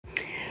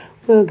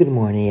Well, good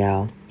morning,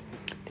 y'all.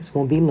 This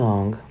won't be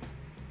long,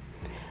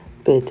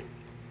 but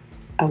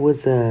I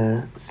was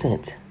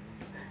sent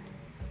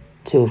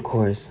to, of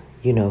course,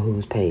 you know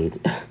who's paid.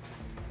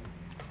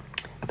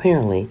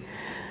 Apparently,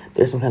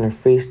 there's some kind of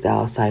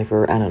freestyle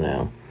cipher, I don't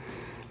know,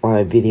 or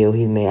a video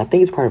he made. I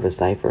think it's part of a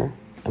cipher.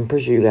 I'm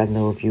pretty sure you guys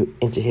know if you're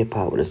into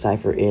hip-hop what a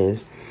cipher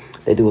is.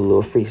 They do a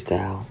little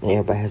freestyle, and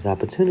everybody has the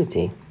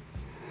opportunity.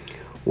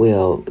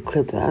 Well, the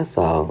clip that I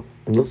saw,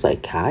 it looks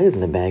like Kai is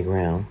in the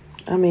background.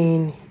 I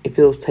mean, if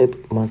it was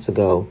taped months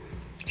ago,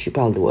 she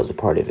probably was a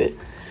part of it.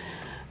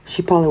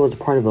 She probably was a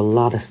part of a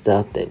lot of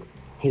stuff that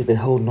he's been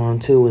holding on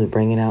to and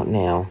bringing out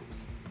now.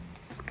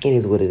 It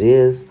is what it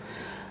is.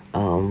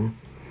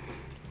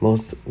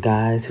 Most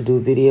guys who do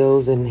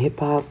videos in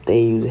hip-hop,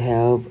 they usually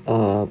have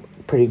a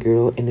pretty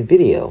girl in the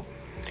video.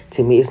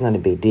 To me, it's not a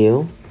big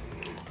deal.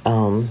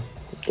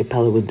 It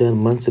probably was done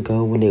months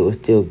ago when it was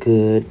still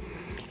good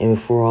and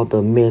before all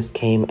the mess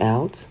came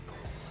out.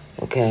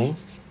 Okay?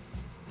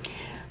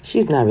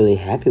 She's not really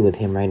happy with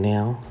him right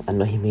now. I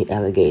know he made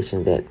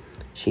allegations that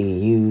she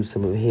used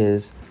some of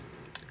his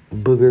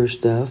booger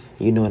stuff.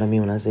 You know what I mean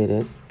when I say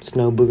that.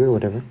 Snow booger,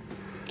 whatever.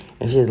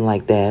 And she doesn't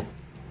like that.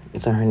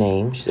 It's on her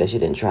name. She said she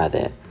didn't try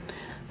that.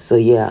 So,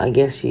 yeah, I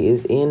guess she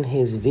is in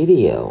his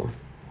video.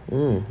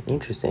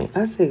 Interesting.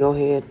 I say go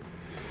ahead.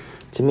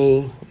 To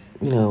me,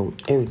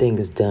 everything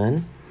is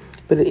done.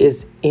 But it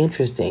is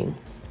interesting.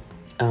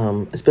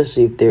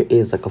 Especially if there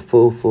is like a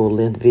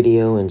full-length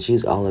video and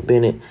she's all up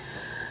in it.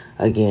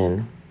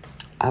 Again,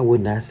 I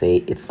would not say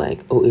it's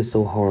like, oh, it's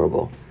so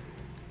horrible.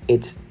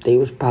 They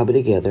was probably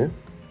together,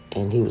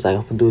 and he was like,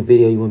 I'm gonna do a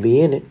video, you wanna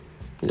be in it?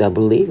 Which I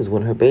believe is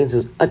one of her babies.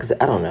 Like I said,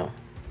 I don't know.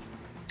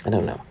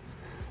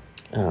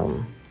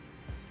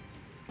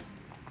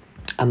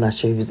 I'm not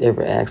sure if he's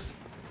ever asked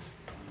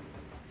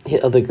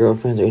his other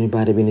girlfriends or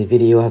anybody to be in the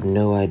video. I have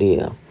no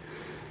idea.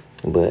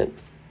 But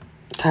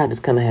Kai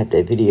just kind of had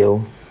that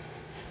video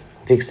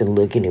vixen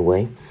look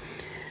anyway.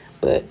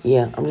 But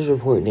yeah, I'm just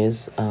reporting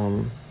this.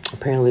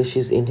 Apparently,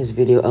 she's in his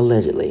video,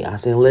 allegedly. I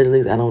say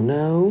allegedly, I don't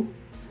know.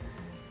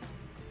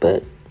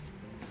 But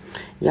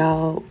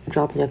y'all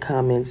drop in your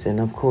comments and,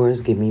 of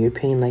course, give me your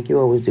opinion like you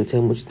always do.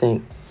 Tell me what you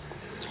think.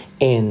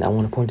 And I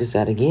want to point this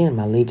out again.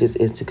 My allegiance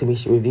is to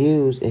Commission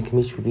Reviews and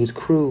Commission Reviews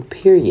crew,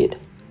 period.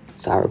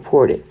 So I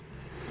report it.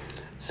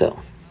 So,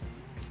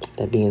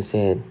 that being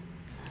said,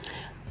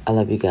 I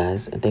love you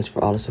guys. And thanks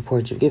for all the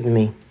support you've given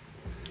me.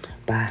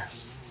 Bye.